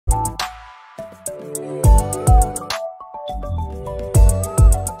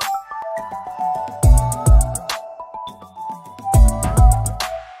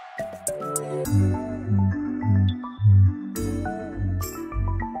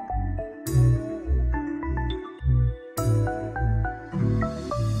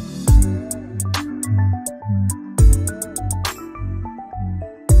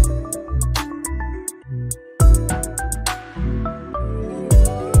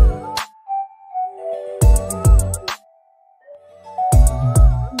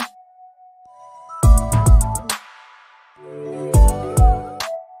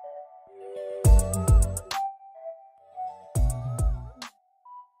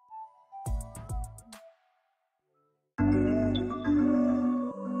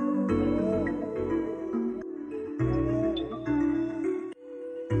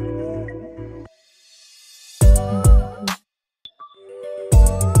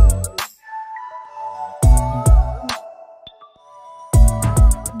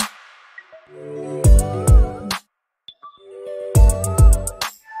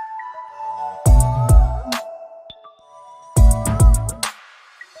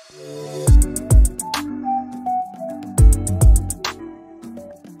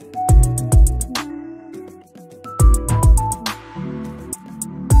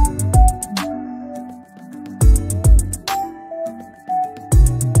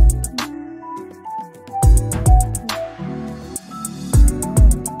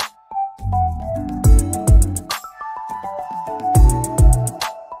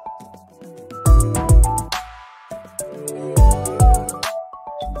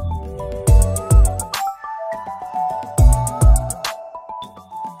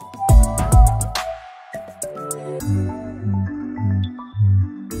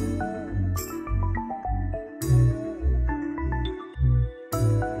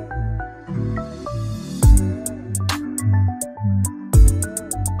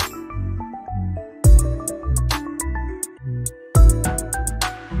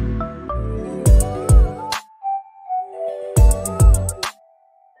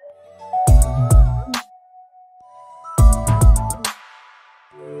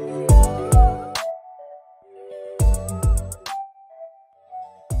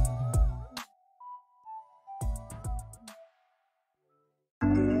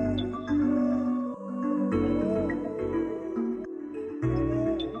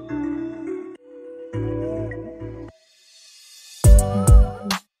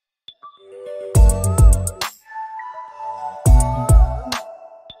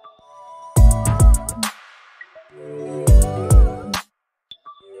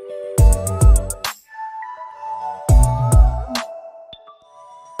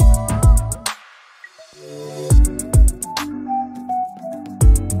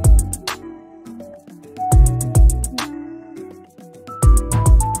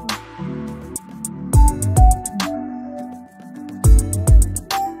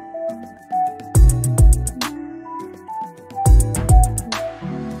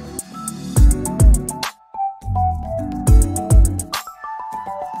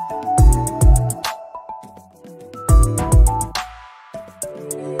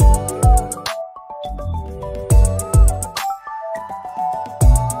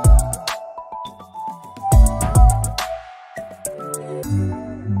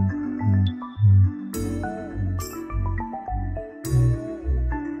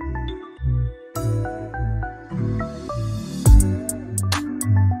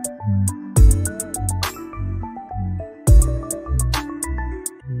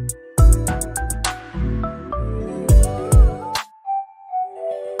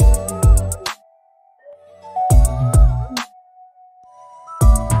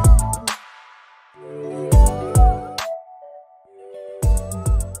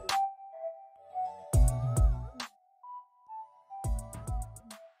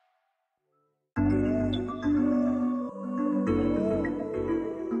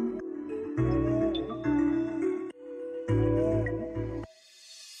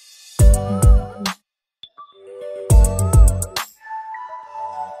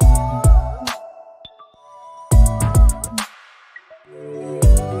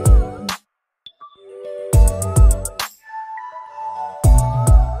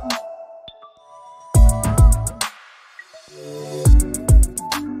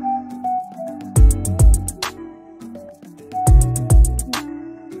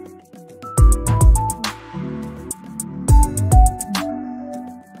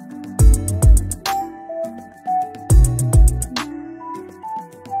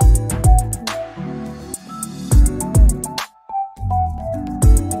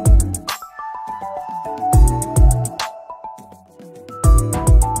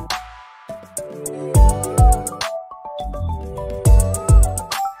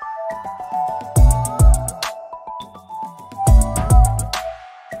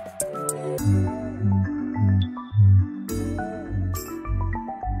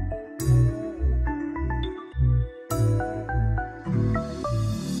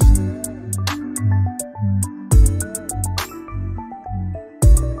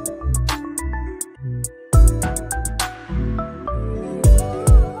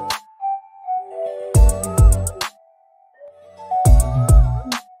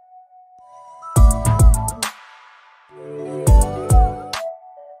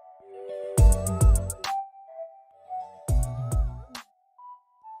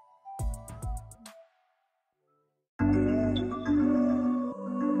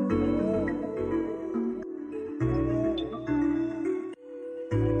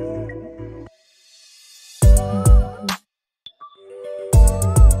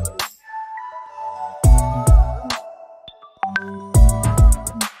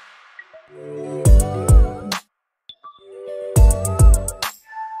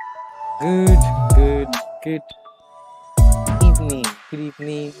Good, good, good evening,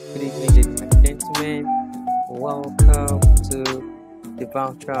 ladies and gentlemen. Welcome to the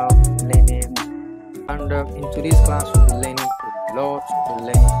virtual learning. And in today's class, we'll be learning a lot.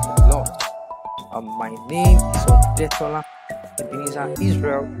 My name is Odetola Ebenezer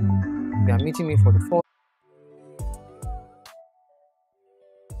Israel. You are meeting me for the first.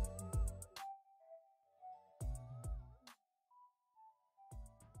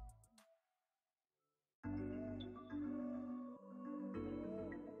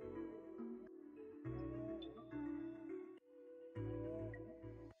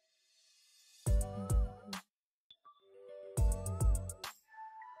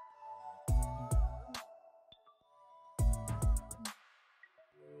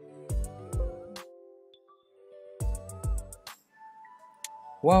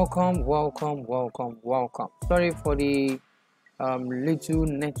 Welcome. Sorry for the little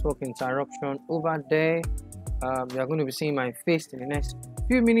network interruption over there. You are going to be seeing my face in the next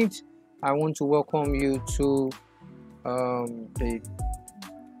few minutes. I want to welcome you to the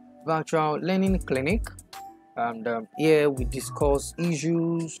virtual learning clinic, and here we discuss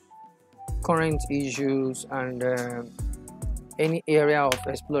current issues, and any area of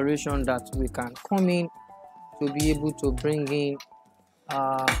exploration that we can come in to be able to bring in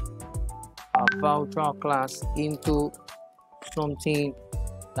a virtual class into something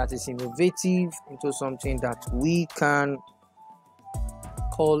that is innovative, into something that we can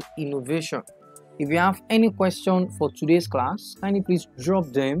call innovation. If you have any question for today's class, kindly please drop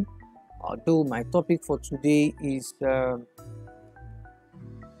them. Although my topic for today is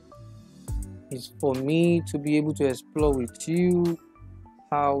for me to be able to explore with you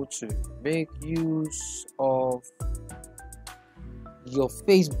how to make use of your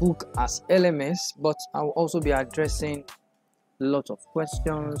Facebook as LMS, but I will also be addressing a lot of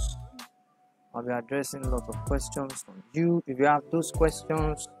questions. I'll be addressing a lot of questions from you. If you have those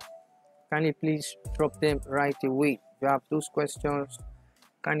questions, can you please drop them right away? If you have those questions,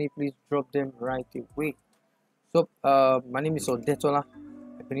 can you please drop them right away? So my name is Odetola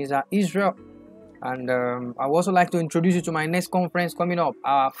Ebenezer Israel, and I would also like to introduce you to my next conference coming up,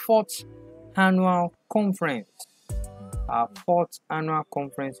 our fourth annual conference. Our fourth annual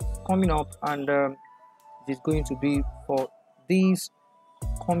conference is coming up, and it is going to be for these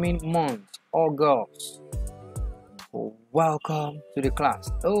coming months, August. So welcome to the class.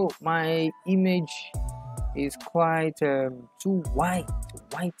 Oh, my image is quite too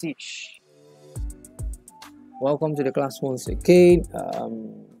whitish. Welcome to the class once again.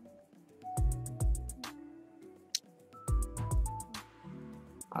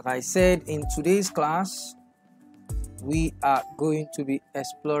 As I said, in today's class, we are going to be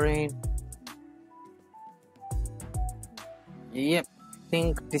exploring. Yep, I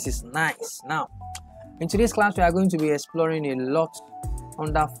think this is nice. Now, in today's class, we are going to be exploring a lot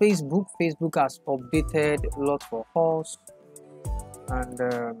under Facebook. Facebook has updated a lot for us, and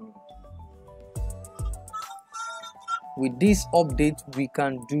with this update, we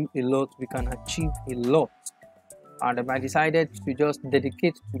can do a lot, we can achieve a lot. And I decided to just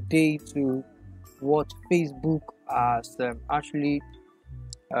dedicate today to what Facebook has actually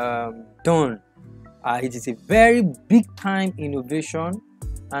done. It is a very big time innovation,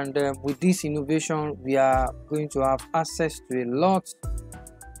 and with this innovation we are going to have access to a lot.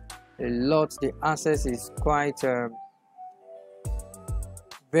 The access is quite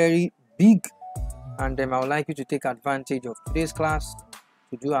very big, and I would like you to take advantage of today's class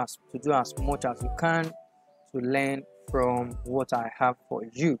to do as much as you can to learn from what I have for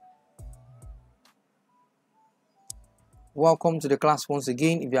you. Welcome to the class once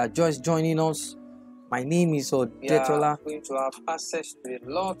again. If you are just joining us, my name is Odetola. We are going to have access to a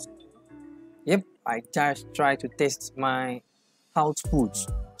lot. Yep, I just try to test my output.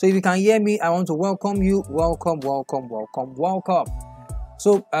 So if you can hear me, I want to welcome you. Welcome.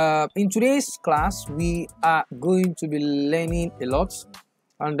 So in today's class, we are going to be learning a lot,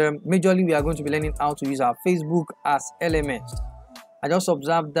 and majorly we are going to be learning how to use our Facebook as LMS. I just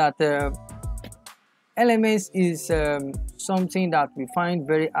observed that LMS is something that we find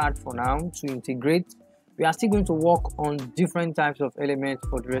very hard for now to integrate. We are still going to work on different types of elements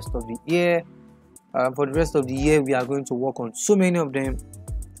for the rest of the year. For the rest of the year, we are going to work on so many of them,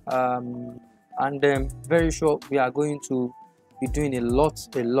 and very sure we are going to be doing a lot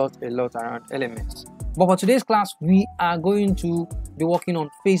around LMS. But for today's class, we are going to be working on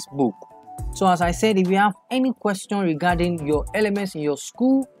Facebook. So as I said, if you have any question regarding your LMS in your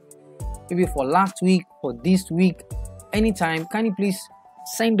school, maybe for last week, for this week, anytime, can you please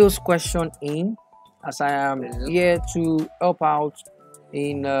send those questions in, as I am here to help out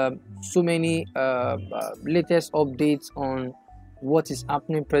in so many latest updates on what is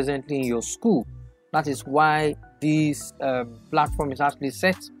happening presently in your school. That is why this platform is actually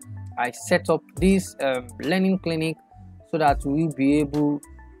set. I set up this learning clinic so that we'll be able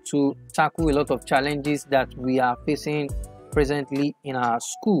to tackle a lot of challenges that we are facing presently in our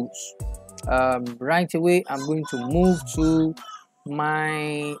schools. Right away, I'm going to move to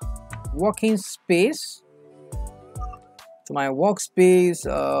my working space, to my workspace.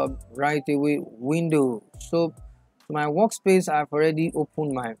 Right away, window. So to my workspace, I've already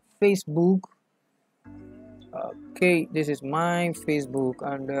opened my Facebook. Okay, this is my Facebook,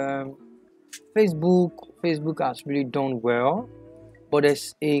 and Facebook has really done well, but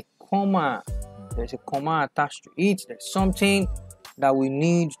there's a comma attached to it. There's something that we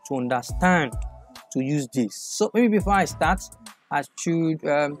need to understand to use this. So maybe before I start, I should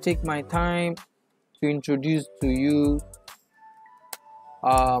take my time to introduce to you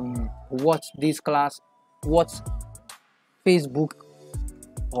what Facebook,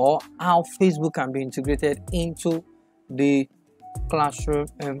 or how Facebook can be integrated into the classroom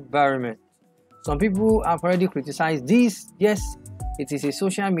environment. Some people have already criticized this. Yes, it is a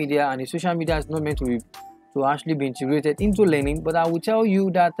social media, and the social media is not meant to actually be integrated into learning. But I will tell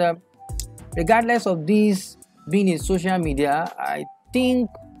you that regardless of this being a social media, I think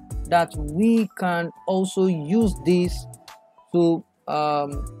that we can also use this to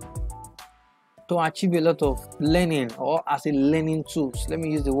achieve a lot of learning, or as a learning tools. Let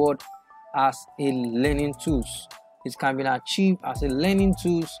me use the word as a learning tools. It can be achieved as a learning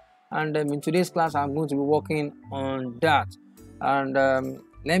tools, and in today's class I'm going to be working on that. And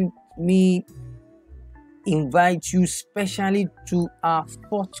let me invite you specially to our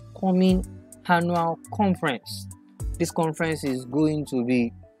forthcoming annual conference. This conference is going to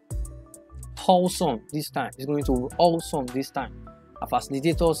be awesome this time. It's going to be awesome this time. Our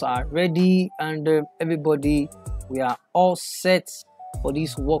facilitators are ready, and everybody, we are all set for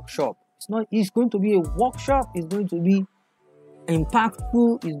this workshop. It's going to be a workshop. It's going to be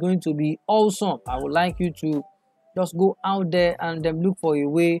impactful. It's going to be awesome. I would like you to just go out there and look for a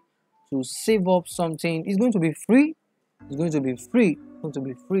way to save up something. It's going to be free. It's going to be free. It's going to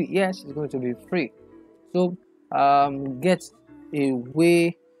be free. Yes, it's going to be free. So get a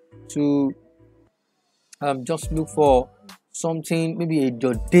way to just look for something, maybe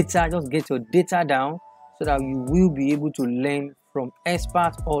your data. Just get your data down so that you will be able to learn from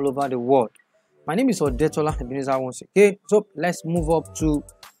experts all over the world. My name is Odetola Ebenezer once again. So let's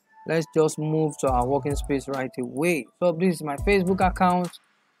just move to our working space right away. So this is my Facebook account.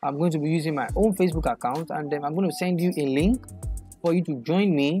 I'm going to be using my own Facebook account, and then I'm going to send you a link for you to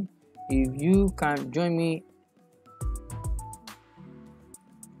join me. If you can join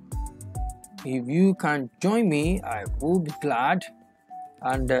me, I will be glad.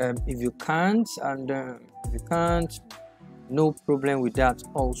 And if you can't, no problem with that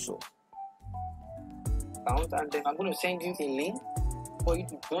also. And then I'm going to send you a link for you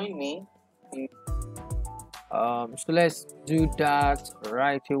to join me. So let's do that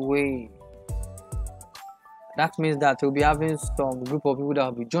right away. That means that we'll be having some group of people that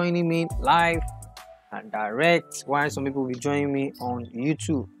will be joining me live and direct, while some people will be joining me on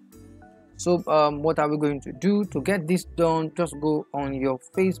YouTube. So what are we going to do to get this done? Just go on your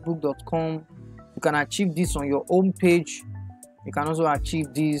facebook.com. You can achieve this on your home page. You can also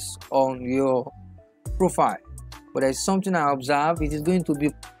achieve this on your profile. But there's something I observe. It is going to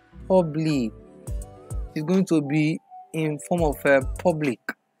be public. It's going to be in form of public.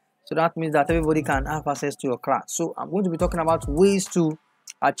 So that means that everybody can have access to your class. So I'm going to be talking about ways to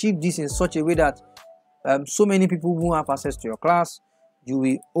achieve this in such a way that so many people won't have access to your class. You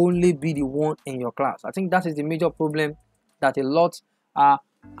will only be the one in your class. I think that is the major problem that a lot are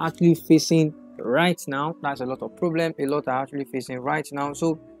actually facing right now. That's a lot of problem a lot are actually facing right now.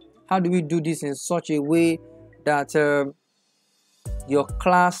 So how do we do this in such a way that your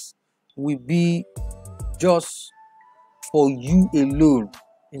class will be just for you alone,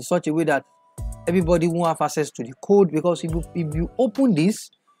 in such a way that everybody won't have access to the code? Because if you open this,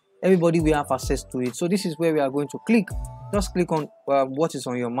 everybody will have access to it. So this is where we are going to click. Just click on what is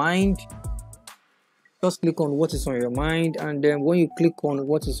on your mind. Just click on what is on your mind, and then when you click on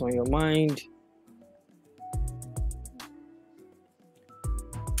what is on your mind,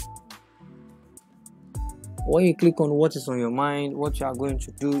 what you are going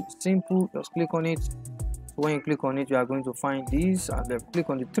to do is simple. Just click on it. When you click on it, you are going to find this, and then click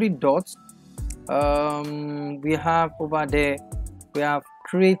on the three dots. We have over there, we have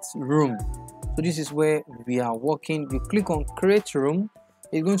create room. So this is where we are working. You click on create room.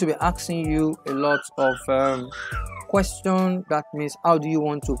 It's going to be asking you a lot of question. That means how do you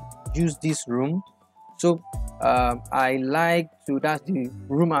want to use this room? So I like to, that's the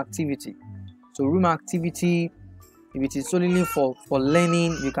room activity. So room activity, if it is solely for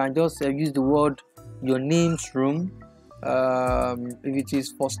learning, you can just use the word your name's room. If it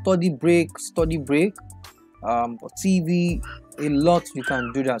is for study break, for TV, a lot you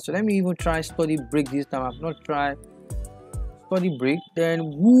can do that. So let me even try study break this time. I've not tried study break. Then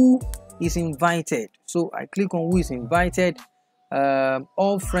who is invited? So I click on who is invited.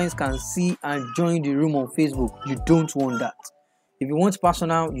 All friends can see and join the room on Facebook. You don't want that. If you want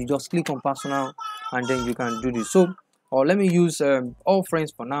personal, you just click on personal and then you can do this. So or let me use all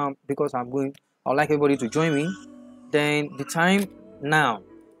friends for now, because I'd like everybody to join me. Then the time now,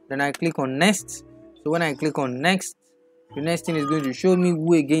 then I click on next. So when I click on next, the next thing is going to show me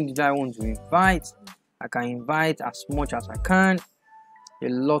who again did I want to invite. I can invite as much as I can. A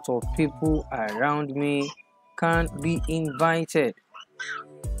lot of people around me can be invited.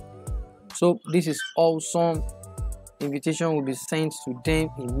 So this is awesome. Invitation will be sent to them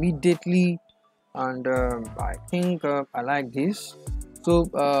immediately, and I think I like this. So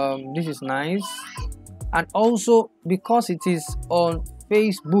this is nice. And also because it is on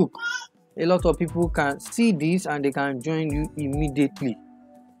Facebook, a lot of people can see this and they can join you immediately.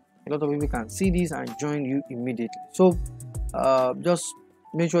 A lot of people can see this and join you immediately. So just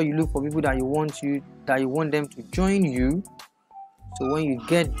make sure you look for people that you want them to join you. So when you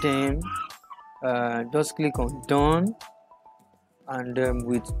get them, just click on done, and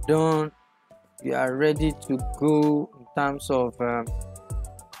with done you are ready to go in terms of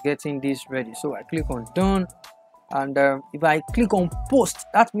getting this ready. So I click on done, and if I click on post,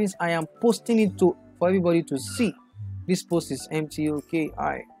 that means I am posting it for everybody to see. This post is empty. Okay,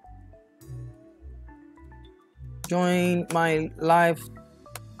 I join my live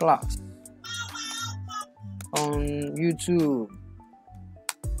class on YouTube.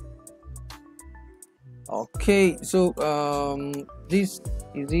 Okay, so this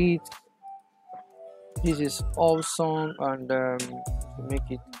is it. This is awesome, and to make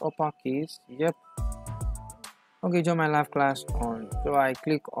it uppercase, yep. Okay, join my live class on. So I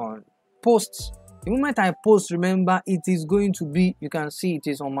click on post. The moment I post, remember it is going to be, you can see it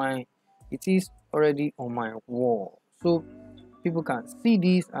is already on my wall. So people can see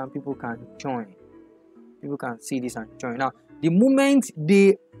this and people can join. People can see this and join. Now, the moment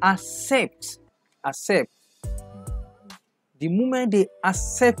they accept, the moment they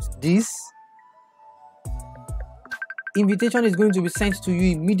accept this, invitation is going to be sent to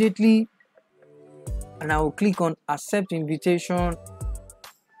you immediately, and I will click on accept invitation.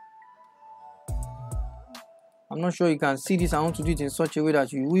 I'm not sure you can see this. I want to do it in such a way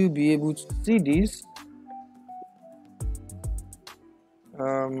that you will be able to see this.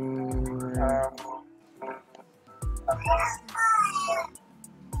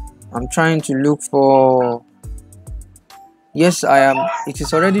 I'm trying to look for, yes, I am. It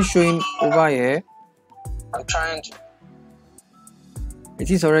is already showing over here. It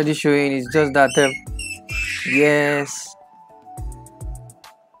is already showing. It's just that yes,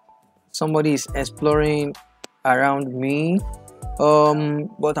 somebody is exploring around me.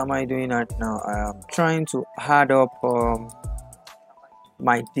 What am I doing right now? I am trying to add up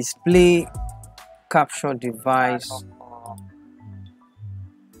my display capture device.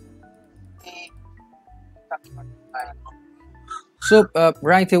 So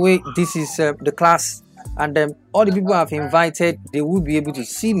right away, this is the class, and all the people I've invited, they will be able to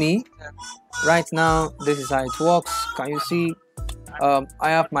see me. Right now, this is how it works. Can you see? I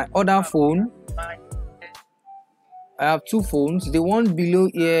have my other phone. I have two phones. The one below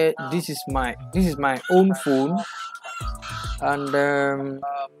here, this is my own phone, and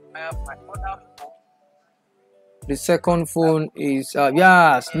I have my other phone. The second phone is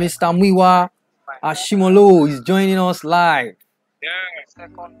yes, Mr. Miwa Ashimolo is joining us live.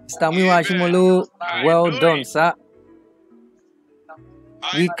 Mr. Miwa Ashimolo, well done, sir.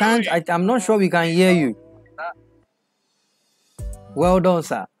 We can't. I'm not sure we can hear you. Well done,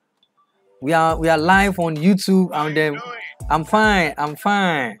 sir. We are live on YouTube, and I'm fine.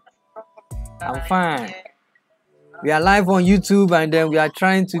 We are live on YouTube, and then we are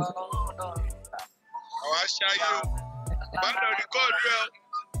trying to.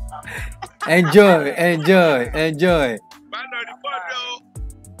 Enjoy.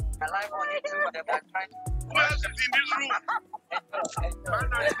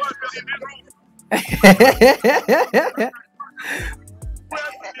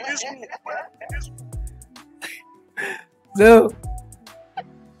 So,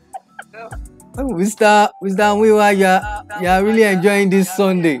 Mr. Wiwa, you are really enjoying this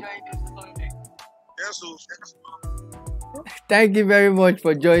Sunday. Thank you very much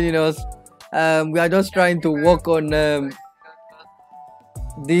for joining us. We are just trying to work on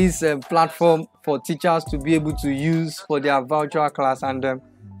this platform for teachers to be able to use for their virtual class, and a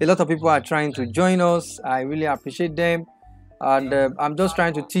lot of people are trying to join us. I really appreciate them, and I'm just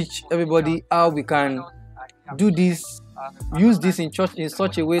trying to teach everybody how we can do this, use this in church in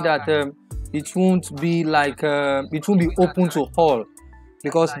such a way that it won't be like it won't be open to all,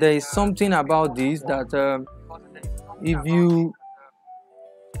 because there is something about this that if you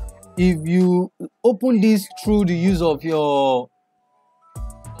open this through the use of your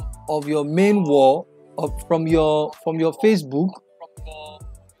main wall from your Facebook,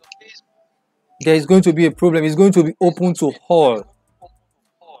 there is going to be a problem. It's going to be open to all.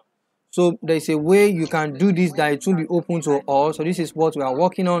 So there is a way you can do this that it will be open to all. So this is what we are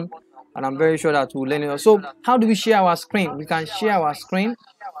working on, and I'm very sure that we'll learn it. So how do we share our screen? We can share our screen.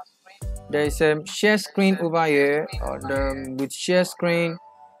 There is a share screen over here, and with share screen,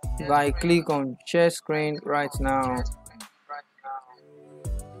 if I click on share screen right now,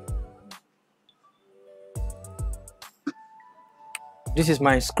 this is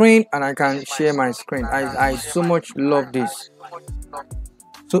my screen and I can share my screen. I so much love this.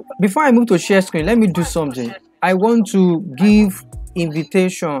 So before I move to share screen, let me do something. I want to give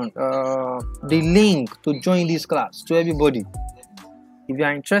invitation, the link to join this class to everybody. If you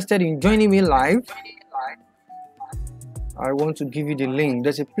are interested in joining me live, I want to give you the link.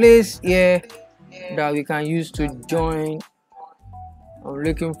 There's a place here that we can use to join. I'm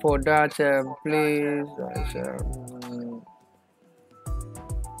looking for that place.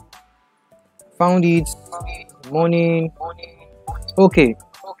 Found it. Morning. Okay.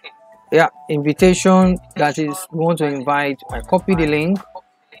 Yeah, invitation. That is, we want to invite. I copy the link,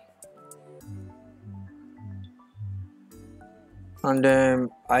 and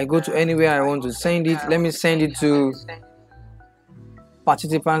I go to anywhere I want to send it. Let me send it to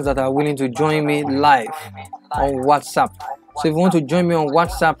participants that are willing to join me live on WhatsApp. So if you want to join me on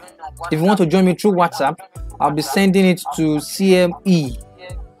WhatsApp, if you want to join me through WhatsApp, I'll be sending it to CME.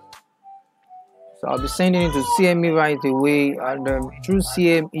 So I'll be sending it to CME right away, and through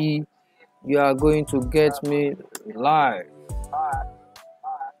CME, you are going to get me live.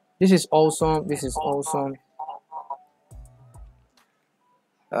 This is awesome. This is awesome.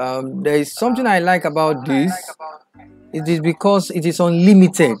 There is something I like about this. It is because it is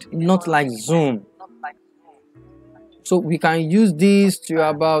unlimited, not like Zoom. So we can use this to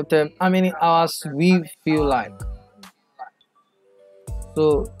about how many hours we feel like.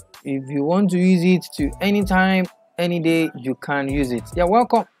 So if you want to use it to anytime, any day, you can use it. Yeah,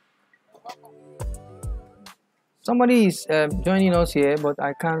 welcome. Somebody is joining us here, but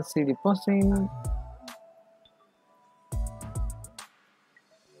I can't see the person.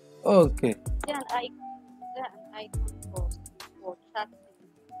 Okay. Then I compose for chatting.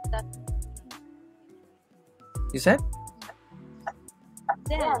 You said?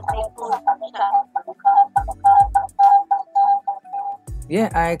 Then I compose chat. Yeah,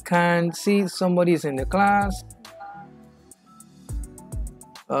 I can see somebody is in the class,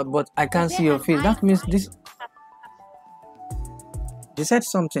 but I can't see your face. That means this. You said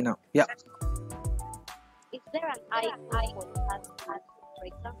something now. Yeah. Is there an icon for chat? For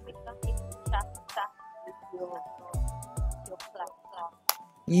example, if you chat with your class.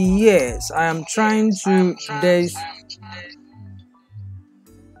 Yes, I am trying to.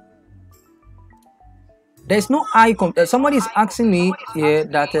 There's no icon. Somebody is asking me here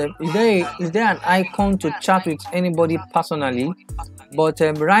that is there an icon to chat with anybody personally? But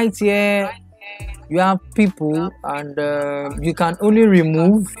right here you have people, and you can only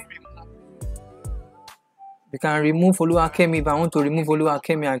remove. You can remove Oluwakemi. If I want to remove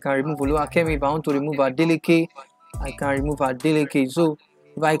Oluwakemi, I can remove Oluwakemi. If I want to remove Adeleke, I can remove Adeleke. So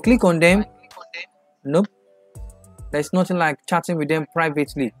if I click on them, nope, there's nothing like chatting with them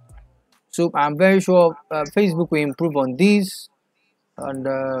privately. So I'm very sure Facebook will improve on this, and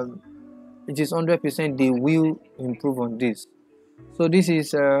it is 100% they will improve on this. So this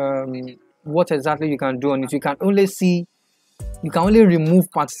is what exactly you can do on it. You can only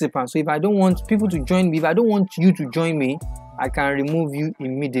remove participants. So if I don't want people to join me, if I don't want you to join me, I can remove you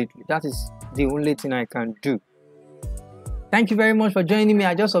immediately. That is the only thing I can do. Thank you very much for joining me.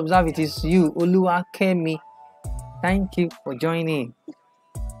 I just observed it is you, Oluwakemi. Thank you for joining.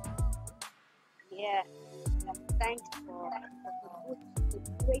 Yeah, thanks for the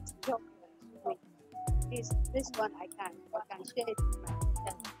great job with this one. I can share it with my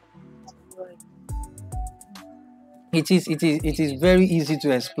friends. It is very easy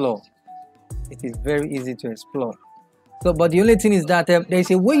to explore. It is very easy to explore. So, but the only thing is that there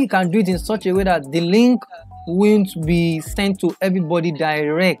is a way you can do it in such a way that the link won't be sent to everybody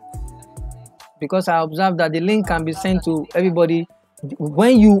direct, because I observed that the link can be sent to everybody.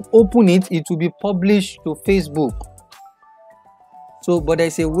 When you open it, it will be published to Facebook. So, but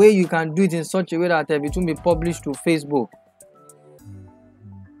there's a way you can do it in such a way that it will be published to Facebook.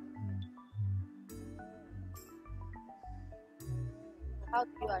 How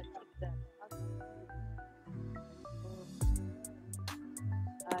do you achieve that?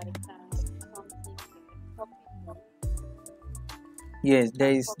 I can something copy. Yes,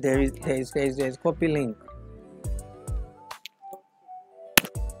 there's copy link.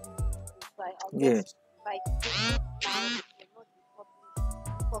 So I Yes. guess by now it will not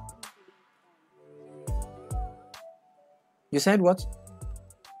be copy link. You said what?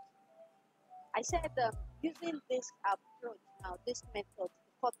 I said using this approach now, this method to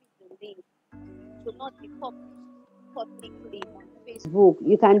copy the link to not be published publicly on Facebook.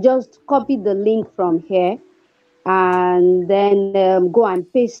 You can just copy the link from here and then go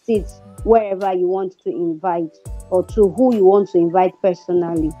and paste it wherever you want to invite or to who you want to invite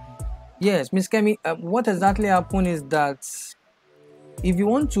personally. Yes, Miss Kemi, what exactly happened is that if you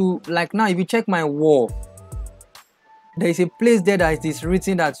want to, like now, if you check my wall, there is a place there that is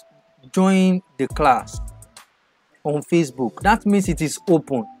written that join the class on Facebook. That means it is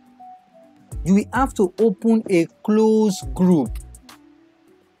open. You will have to open a closed group.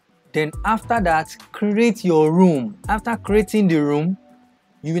 Then after that, create your room. After creating the room,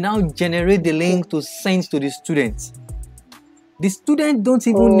 you will now generate the link to send to the students. The students don't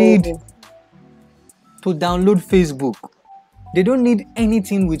even need to download Facebook. They don't need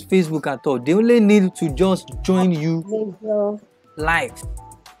anything with Facebook at all. They only need to just join you live.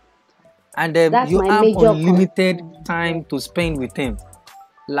 And you have unlimited time to spend with them.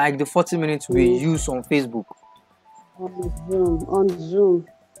 Like the 40 minutes we use on Facebook. On Zoom.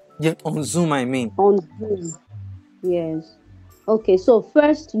 Yeah, on Zoom, I mean. On Zoom. Yes. Okay, so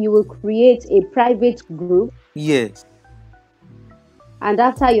first you will create a private group. Yes. And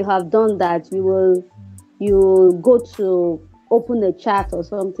after you have done that, you will go to open a chat or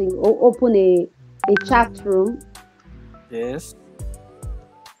something, or open a chat room. Yes.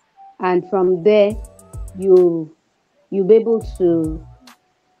 And from there, you'll be able to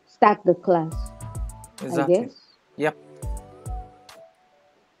start the class. Exactly. I guess. Yep.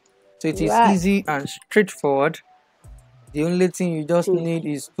 So it is easy and straightforward. The only thing you just need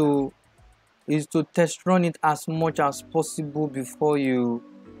is to test run it as much as possible before you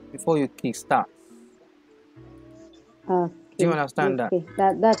kickstart. Do you understand that?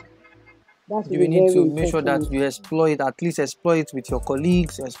 You need to make sure that you at least explore it with your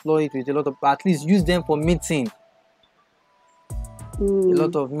colleagues, explore it with a lot of, at least use them for meeting. A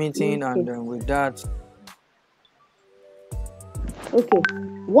lot of meeting, and with that. Okay.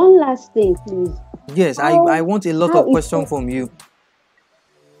 One last thing, please. Yes, I want a lot of questions from you.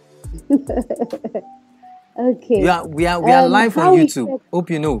 Okay. We are live on YouTube. Hope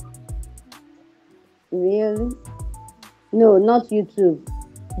you know. Really? No, not YouTube.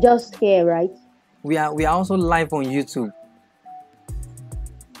 Just here, right? We are also live on YouTube.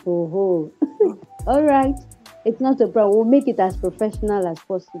 Oh. All right. It's not a problem. We'll make it as professional as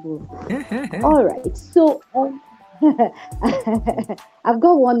possible. All right. So I've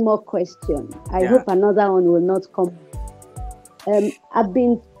got one more question. I hope another one will not come. I've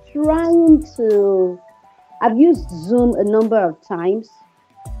been trying to. I've used Zoom a number of times,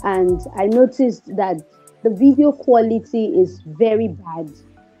 and I noticed that the video quality is very bad.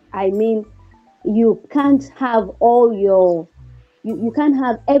 I mean, you can't have all your. You can't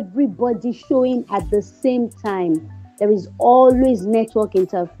have everybody showing at the same time. There is always network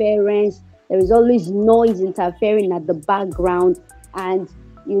interference. There is always noise interfering at the background. And,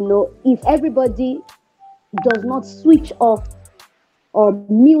 if everybody does not switch off or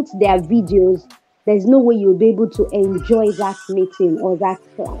mute their videos, there's no way you'll be able to enjoy that meeting or that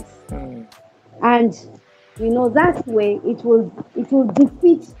class. And, that way it will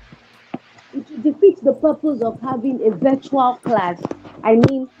defeat the purpose of having a virtual class. I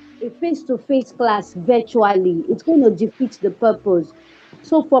mean, a face-to-face class virtually. It's going to defeat the purpose.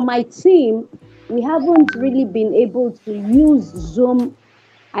 So for my team, we haven't really been able to use Zoom,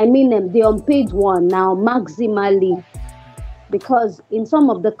 the unpaid one now, maximally, because in some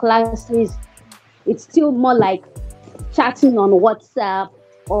of the classes, it's still more like chatting on WhatsApp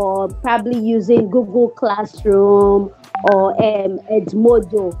or probably using Google Classroom or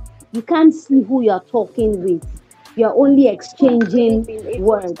Edmodo. You can't see who you're talking with. You're only exchanging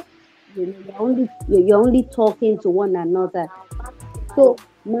words. You're only talking to one another. So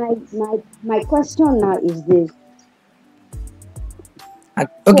my question now is this.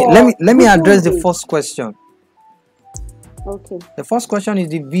 Okay, let me address the first question. Okay. The first question is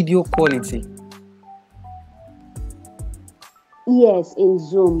the video quality. Yes, in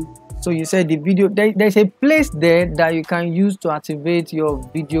Zoom. So you said the video, there's a place there that you can use to activate your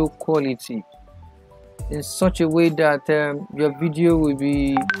video quality in such a way that your video will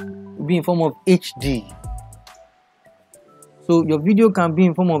be in form of HD. So your video can be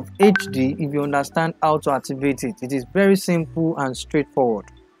in form of HD if you understand how to activate it. It is very simple and straightforward.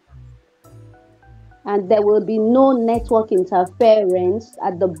 And there will be no network interference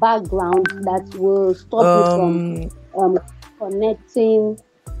at the background that will stop you from connecting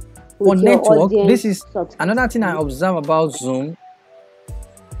with your network. audience. This is another thing I observe about Zoom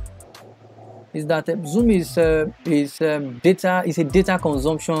is that Zoom is a data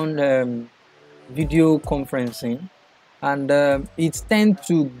consumption video conferencing, and it tends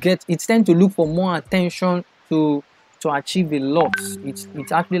to look for more attention to achieve a lot.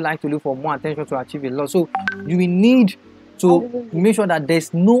 It's actually like to look for more attention to achieve a lot. So you will need to make sure that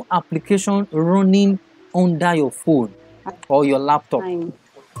there's no application running under your phone or your laptop.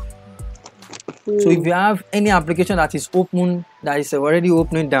 So if you have any application that is open, that is already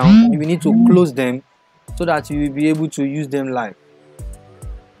opening down, you will need to close them so that you will be able to use them live.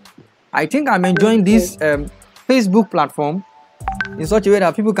 I think I'm enjoying this Facebook platform in such a way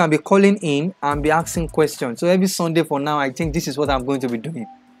that people can be calling in and be asking questions. So every Sunday for now, I think this is what I'm going to be doing.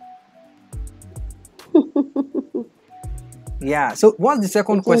 Yeah. So what's the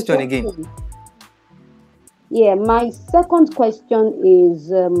second question again? Yeah, my second question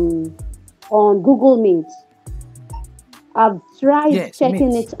is on Google Meet. I've tried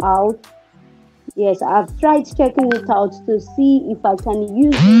checking it out. Yes, I've tried checking it out to see if I can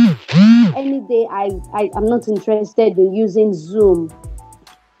use it any day. I'm not interested in using Zoom.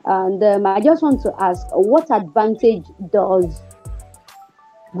 And I just want to ask, what advantage does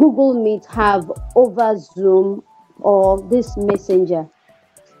Google Meet have over Zoom or this messenger?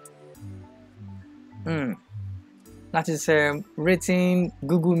 That is rating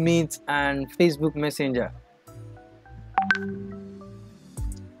Google Meet and Facebook Messenger.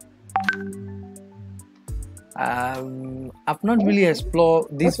 I've not really explored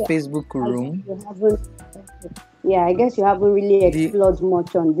this Facebook room. Yeah, I guess you haven't really explored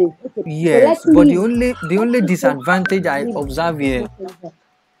much on this. Okay. Yes, so but the only disadvantage I observe here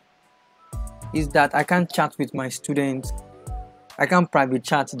is that I can't chat with my students. I can't private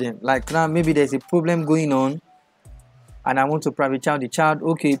chat them. Like now, maybe there's a problem going on, and I want to private chat the child.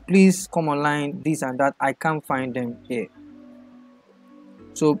 Okay, please come online. This and that. I can't find them here.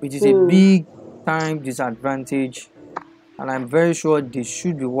 So it is a big time disadvantage, and I'm very sure they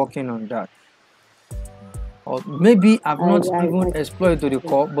should be working on that. Or maybe I've not even explored to the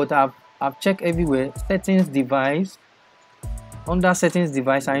core, but I've checked everywhere. Settings device. Under settings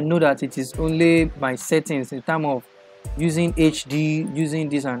device, I know that it is only my settings in terms of using HD, using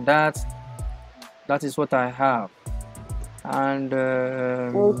this and that. That is what I have. And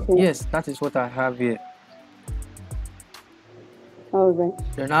yes, that is what I have here. All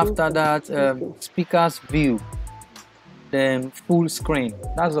right. Then after that, speakers view, then full screen.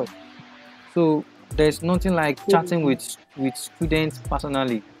 That's all. So there's nothing like chatting with students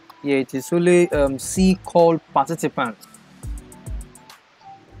personally. Yeah, it is only see call participants.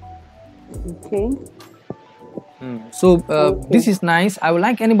 Okay. So this is nice. I would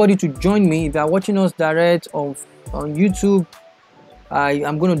like anybody to join me. If you are watching us direct on YouTube,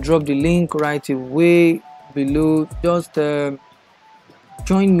 I'm going to drop the link right away below. Just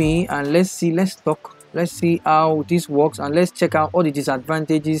join me and let's talk. Let's see how this works, and let's check out all the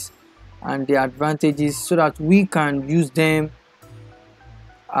disadvantages and the advantages so that we can use them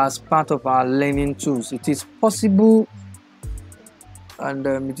as part of our learning tools. It is possible, and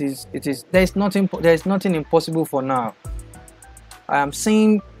there's nothing impossible for now. I am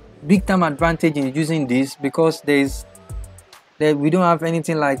seeing big time advantage in using this because we don't have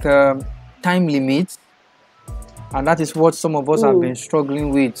anything like time limits, and that is what some of us have been struggling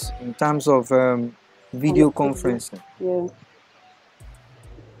with in terms of video conferencing. Yeah.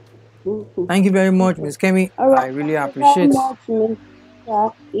 Thank you very much, Ms. Kemi. Right. I really appreciate it. Thank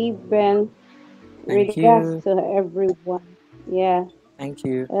you very much, Mr. EBEN. Regards to everyone. Yeah. Thank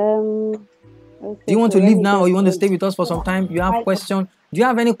you. Okay, do you want to leave now, or you want to stay with us for some time? You have question? Do you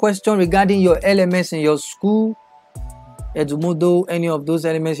have any question regarding your LMS in your school, Edmodo, any of those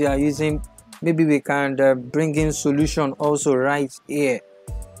LMS you are using? Maybe we can bring in solution also right here.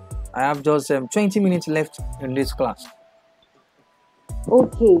 I have just 20 minutes left in this class.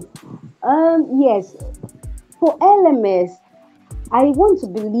 Okay. Yes. For LMS, I want to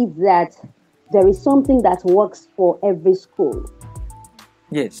believe that there is something that works for every school.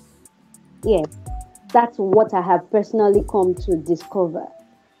 Yes. Yes. That's what I have personally come to discover.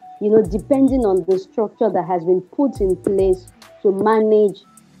 Depending on the structure that has been put in place to manage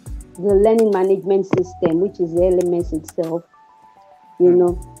the learning management system, which is the LMS itself,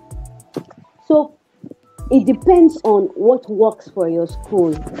 So it depends on what works for your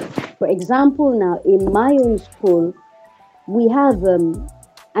school. For example, now in my own school, we have an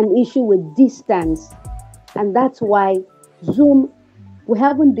issue with distance, and that's why we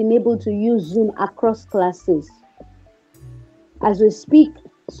haven't been able to use Zoom across classes. As we speak,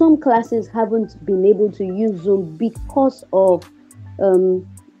 some classes haven't been able to use Zoom because of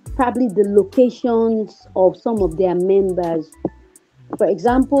probably the locations of some of their members. For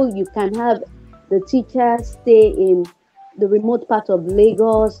example, you can have the teacher stay in the remote part of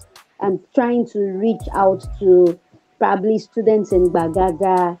Lagos and trying to reach out to probably students in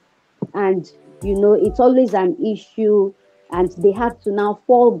Bagaga, and it's always an issue, and they have to now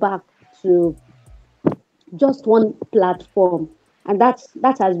fall back to just one platform, and that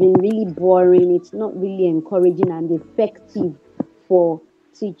has been really boring. It's not really encouraging and effective for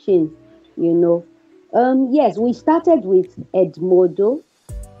teaching. Yes, we started with Edmodo.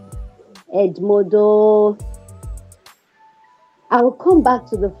 I will come back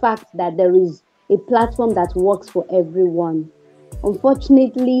to the fact that there is a platform that works for everyone.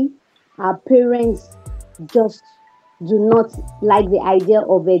 Unfortunately, our parents just do not like the idea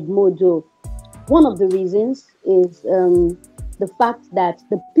of Edmodo. One of the reasons is the fact that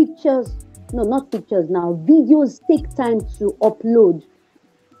videos take time to upload.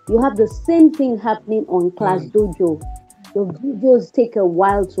 You have the same thing happening on Class Dojo. The videos take a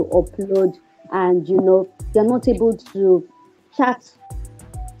while to upload, and you're not able to chat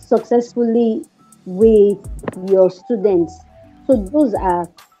successfully with your students. So those are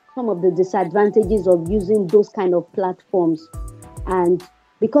some of the disadvantages of using those kind of platforms. And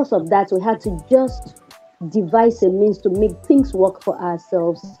because of that, we had to just devise a means to make things work for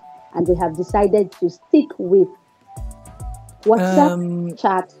ourselves. And we have decided to stick with WhatsApp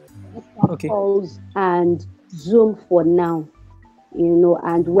chat, calls, and Zoom for now.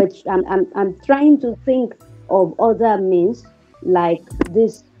 And which I'm trying to think of other means like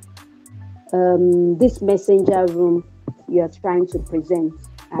this messenger room you're trying to present,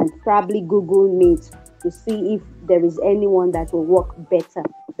 and probably Google Meet to see if there is anyone that will work better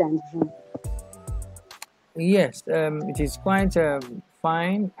than Zoom. Yes, it is quite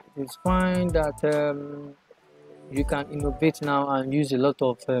fine. It is fine that you can innovate now and use a lot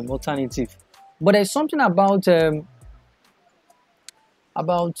of alternative. But there's something about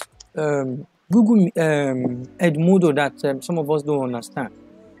Google Edmodo that some of us don't understand.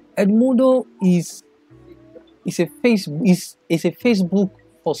 Edmodo is a Facebook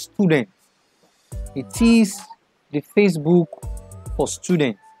for students. It is the Facebook for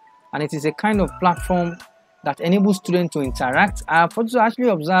students, and it is a kind of platform that enables students to interact. I've also actually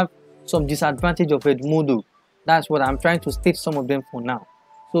observed some disadvantage of Edmodo. That's what I'm trying to state some of them for now.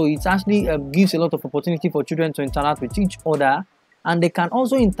 So it actually gives a lot of opportunity for children to interact with each other, and they can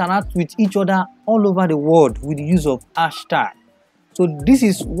also interact with each other all over the world with the use of hashtag. So this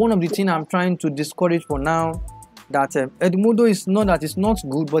is one of the things I'm trying to discourage for now, that Edmodo is not that it's not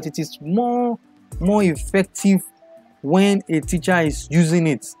good, but it is more effective when a teacher is using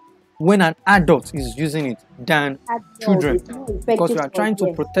it, when an adult is using it, than children, because we are trying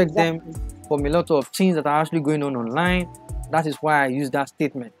to protect them from a lot of things that are actually going on online. That is why I use that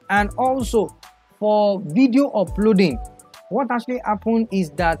statement. And also for video uploading, what actually happened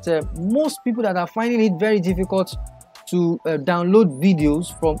is that most people that are finding it very difficult to download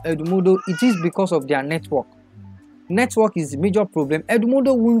videos from Edmodo, it is because of their network. Network is the major problem.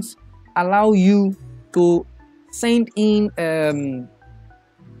 Edmodo won't allow you to send in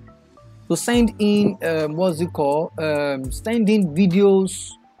what's it called? Send in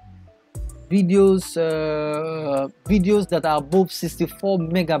videos that are above 64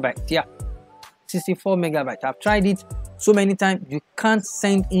 megabytes. Yeah, 64 megabytes. I've tried it so many times. You can't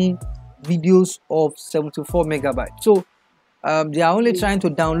send in videos of 74 megabytes. So they are only trying to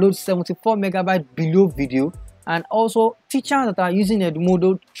download 74 megabytes below video. And also teachers that are using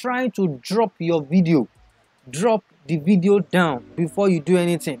Edmodo, try to drop your video, drop the video down before you do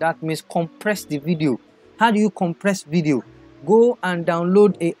anything. That means compress the video. How do you compress video? Go and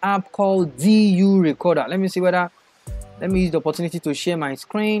download a app called DU Recorder. Let me use the opportunity to share my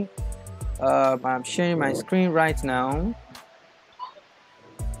screen. I'm sharing my screen right now.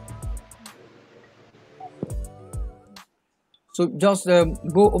 So just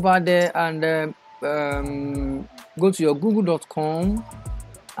go over there and go to your google.com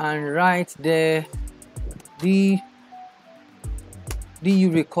and write there the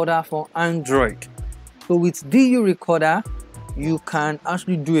DU Recorder for Android. So with DU recorder, you can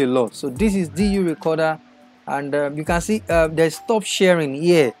actually do a lot. So this is DU recorder, and you can see there's stop sharing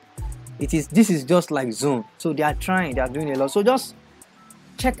here. This is just like Zoom. So they are doing a lot. So just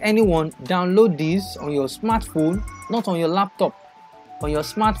check anyone, download this on your smartphone, not on your laptop, on your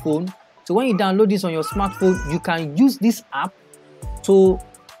smartphone. So when you download this on your smartphone, you can use this app to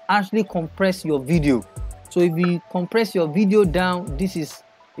actually compress your video. So if you compress your video down, this is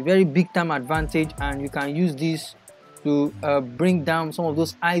a very big time advantage, and you can use this to bring down some of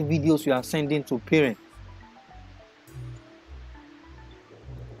those high videos you are sending to parents.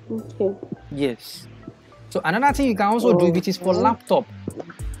 Okay. Yes. So another thing you can also do, which is for laptop.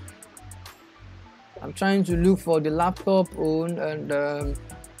 I'm trying to look for the laptop on, and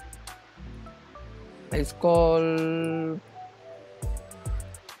it's called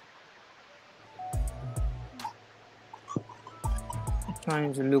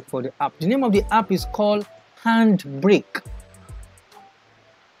trying to look for the app. The name of the app is called Handbrake.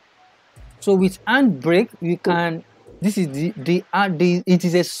 So with Handbrake, you can. This is it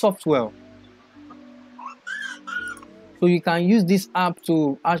is a software. So you can use this app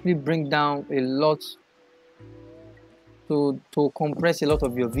to actually bring down a lot, to compress a lot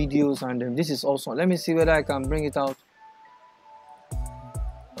of your videos, and this is also. Let me see whether I can bring it out.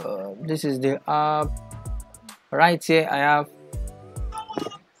 This is the app. Right here, I have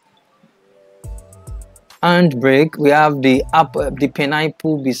Handbrake. We have the app, the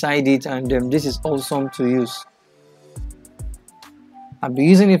pineapple beside it, and this is awesome to use. I've been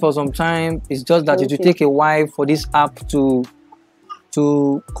using it for some time. It's just that it will take a while for this app to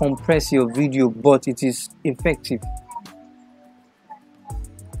compress your video, but it is effective.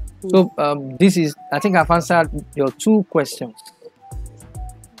 So this is, I think I've answered your 2 questions.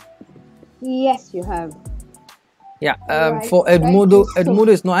 Yes, you have. Yeah. For Edmodo, Edmodo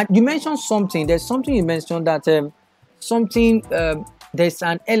is not. You mentioned something. There's something you mentioned that there's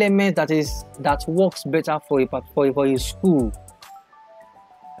an element that works better for a school.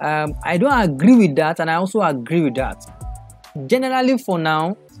 I don't agree with that, and I also agree with that. Generally for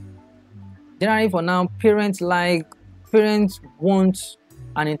now, parents want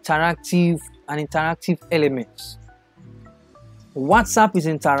an interactive element. WhatsApp is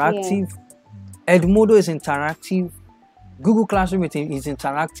interactive, Edmodo is interactive, Google Classroom is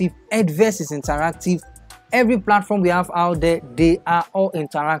interactive, Edverse is interactive. Every platform we have out there, they are all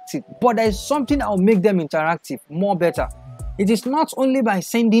interactive. But there is something that will make them interactive more better. It is not only by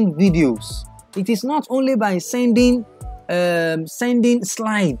sending videos. It is not only by sending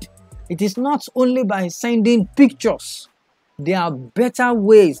slide. It is not only by sending pictures. There are better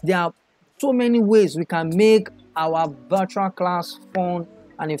ways. There are so many ways we can make our virtual class fun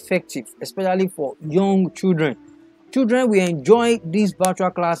and effective, especially for young children. Children will enjoy this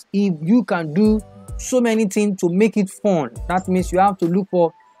virtual class if you can do so many things to make it fun. That means you have to look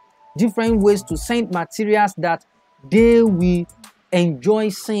for different ways to send materials that they will enjoy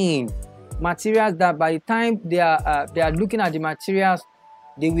seeing, materials that by the time they are looking at the materials,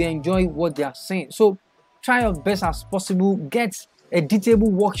 they will enjoy what they are seeing. So try your best as possible. Get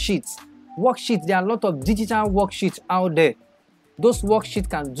editable worksheets. There are a lot of digital worksheets out there. Those worksheets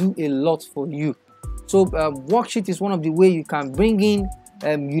can do a lot for you. So worksheet is one of the ways you can bring in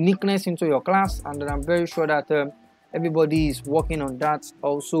uniqueness into your class, and I'm very sure that everybody is working on that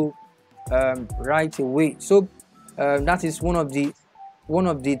also right away. So that is one of the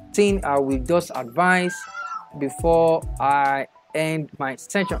things I will just advise before I end my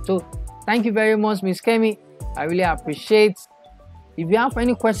session. So thank you very much, Miss Kemi. I really appreciate. If you have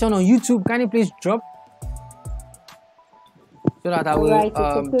any question on YouTube, can you please drop, so that I will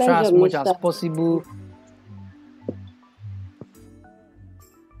try as much as possible.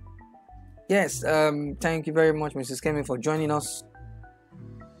 Yes, thank you very much, Mrs. Kemi, for joining us.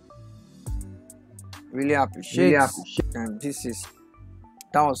 Really appreciate. And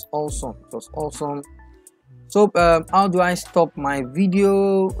that was awesome. It was awesome. So how do I stop my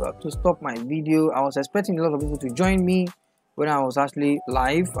video? To stop my video, I was expecting a lot of people to join me when I was actually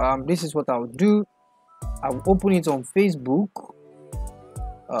live. This is what I would do. I will open it on Facebook.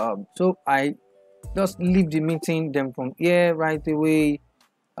 So I just leave the meeting them from here right away.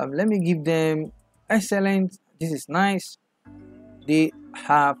 Let me give them excellent. This is nice. They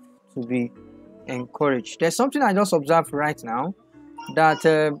have to be encouraged. There's something I just observed right now, that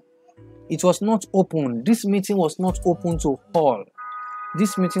it was not open. This meeting was not open to all.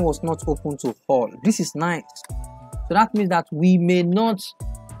 This meeting was not open to all. This is nice. So that means that we may not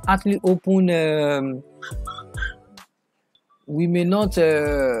actually open. We may not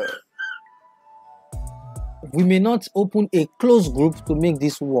open a closed group to make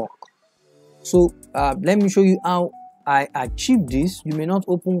this work. So let me show you how I achieve this. You may not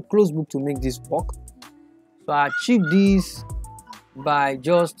open close book to make this work. So I achieve this by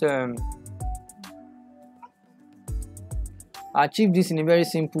just achieve this in a very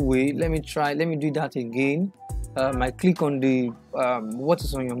simple way. Let me do that again. I click on the what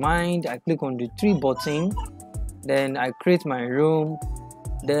is on your mind. I click on the 3 button, then I create my room,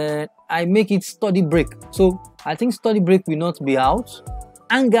 then I make it study break. So I think study break will not be out.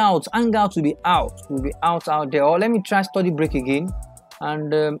 Hangout will be out there. Or let me try study break again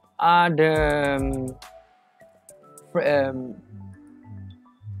and add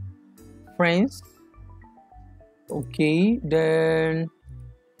friends. Okay, then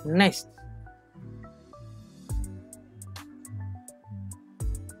next.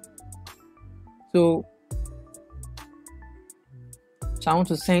 So I want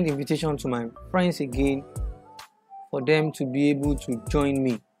to send invitation to my friends again for them to be able to join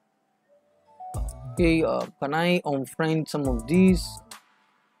me. Okay, can I unfriend some of these?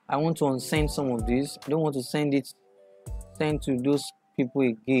 I want to unsend some of these. I don't want to send to those people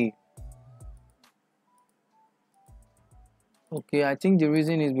again. Okay, I think the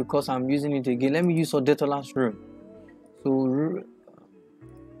reason is because I'm using it again. Let me use Odetola's room. So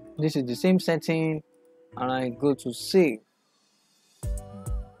this is the same setting, and I go to save.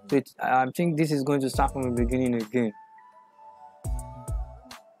 So I think this is going to start from the beginning again.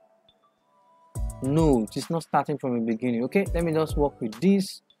 No, it is not starting from the beginning. Okay, let me just work with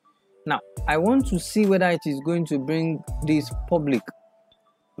this. Now I want to see whether it is going to bring this public.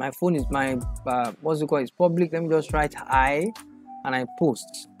 My phone is my what's it called? It's public. Let me just write hi and I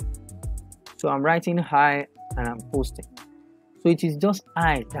post. So I'm writing hi and I'm posting. So it is just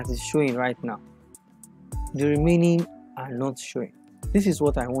I that is showing right now. The remaining are not showing. This is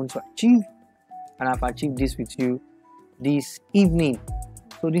what I want to achieve, and I've achieved this with you this evening.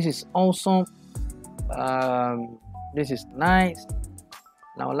 So this is awesome. This is nice.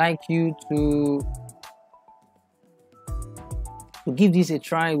 And I would like you to give this a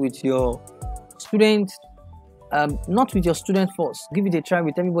try with your students. Not with your student first. Give it a try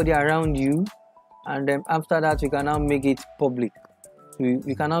with everybody around you, and then after that, you can now make it public.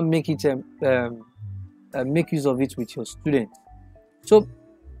 You can now make it make use of it with your students. So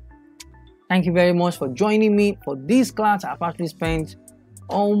thank you very much for joining me for this class. I've actually spent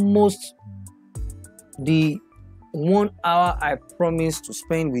almost the 1 hour I promised to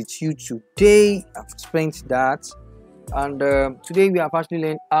spend with you today. I've spent that, and today we have actually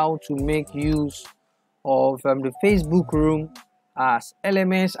learned how to make use of the Facebook room as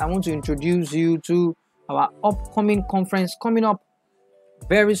LMS. I want to introduce you to our upcoming conference coming up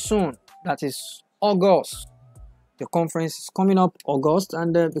very soon. That is August. The conference is coming up August,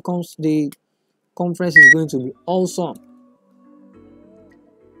 and the conference is going to be awesome.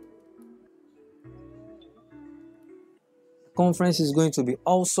 Conference is going to be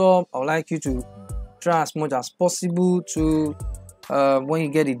awesome. I would like you to try as much as possible to when you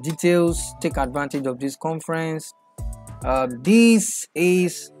get the details, take advantage of this conference. This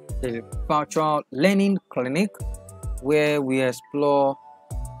is the virtual learning clinic where we explore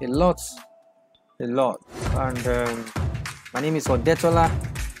a lot. And my name is Odetola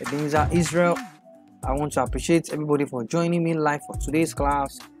Ebenezer Israel. I want to appreciate everybody for joining me live for today's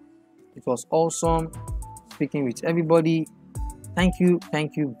class. It was awesome speaking with everybody. Thank you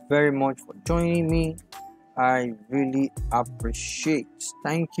very much for joining me. I really appreciate.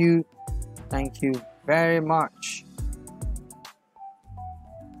 Thank you very much.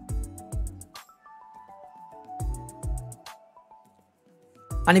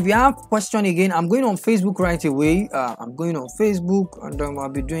 And if you have a question again, I'm going on Facebook right away. I'm going on Facebook, and I'll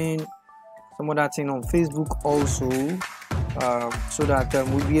be doing some other thing on Facebook also, so that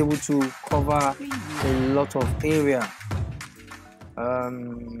we'll be able to cover a lot of area.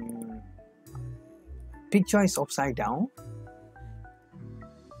 Picture is upside down.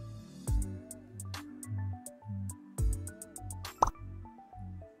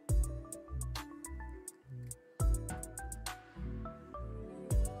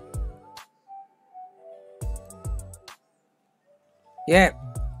 Yeah,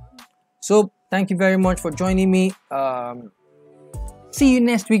 so thank you very much for joining me. See you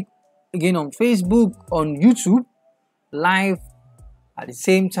next week again on Facebook, on YouTube, live at the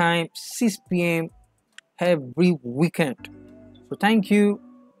same time, 6 p.m. every weekend. So thank you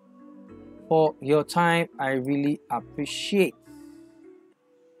for your time. I really appreciate.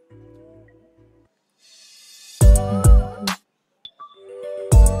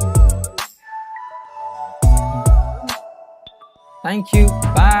 Thank you.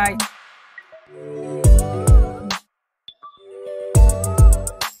 Bye.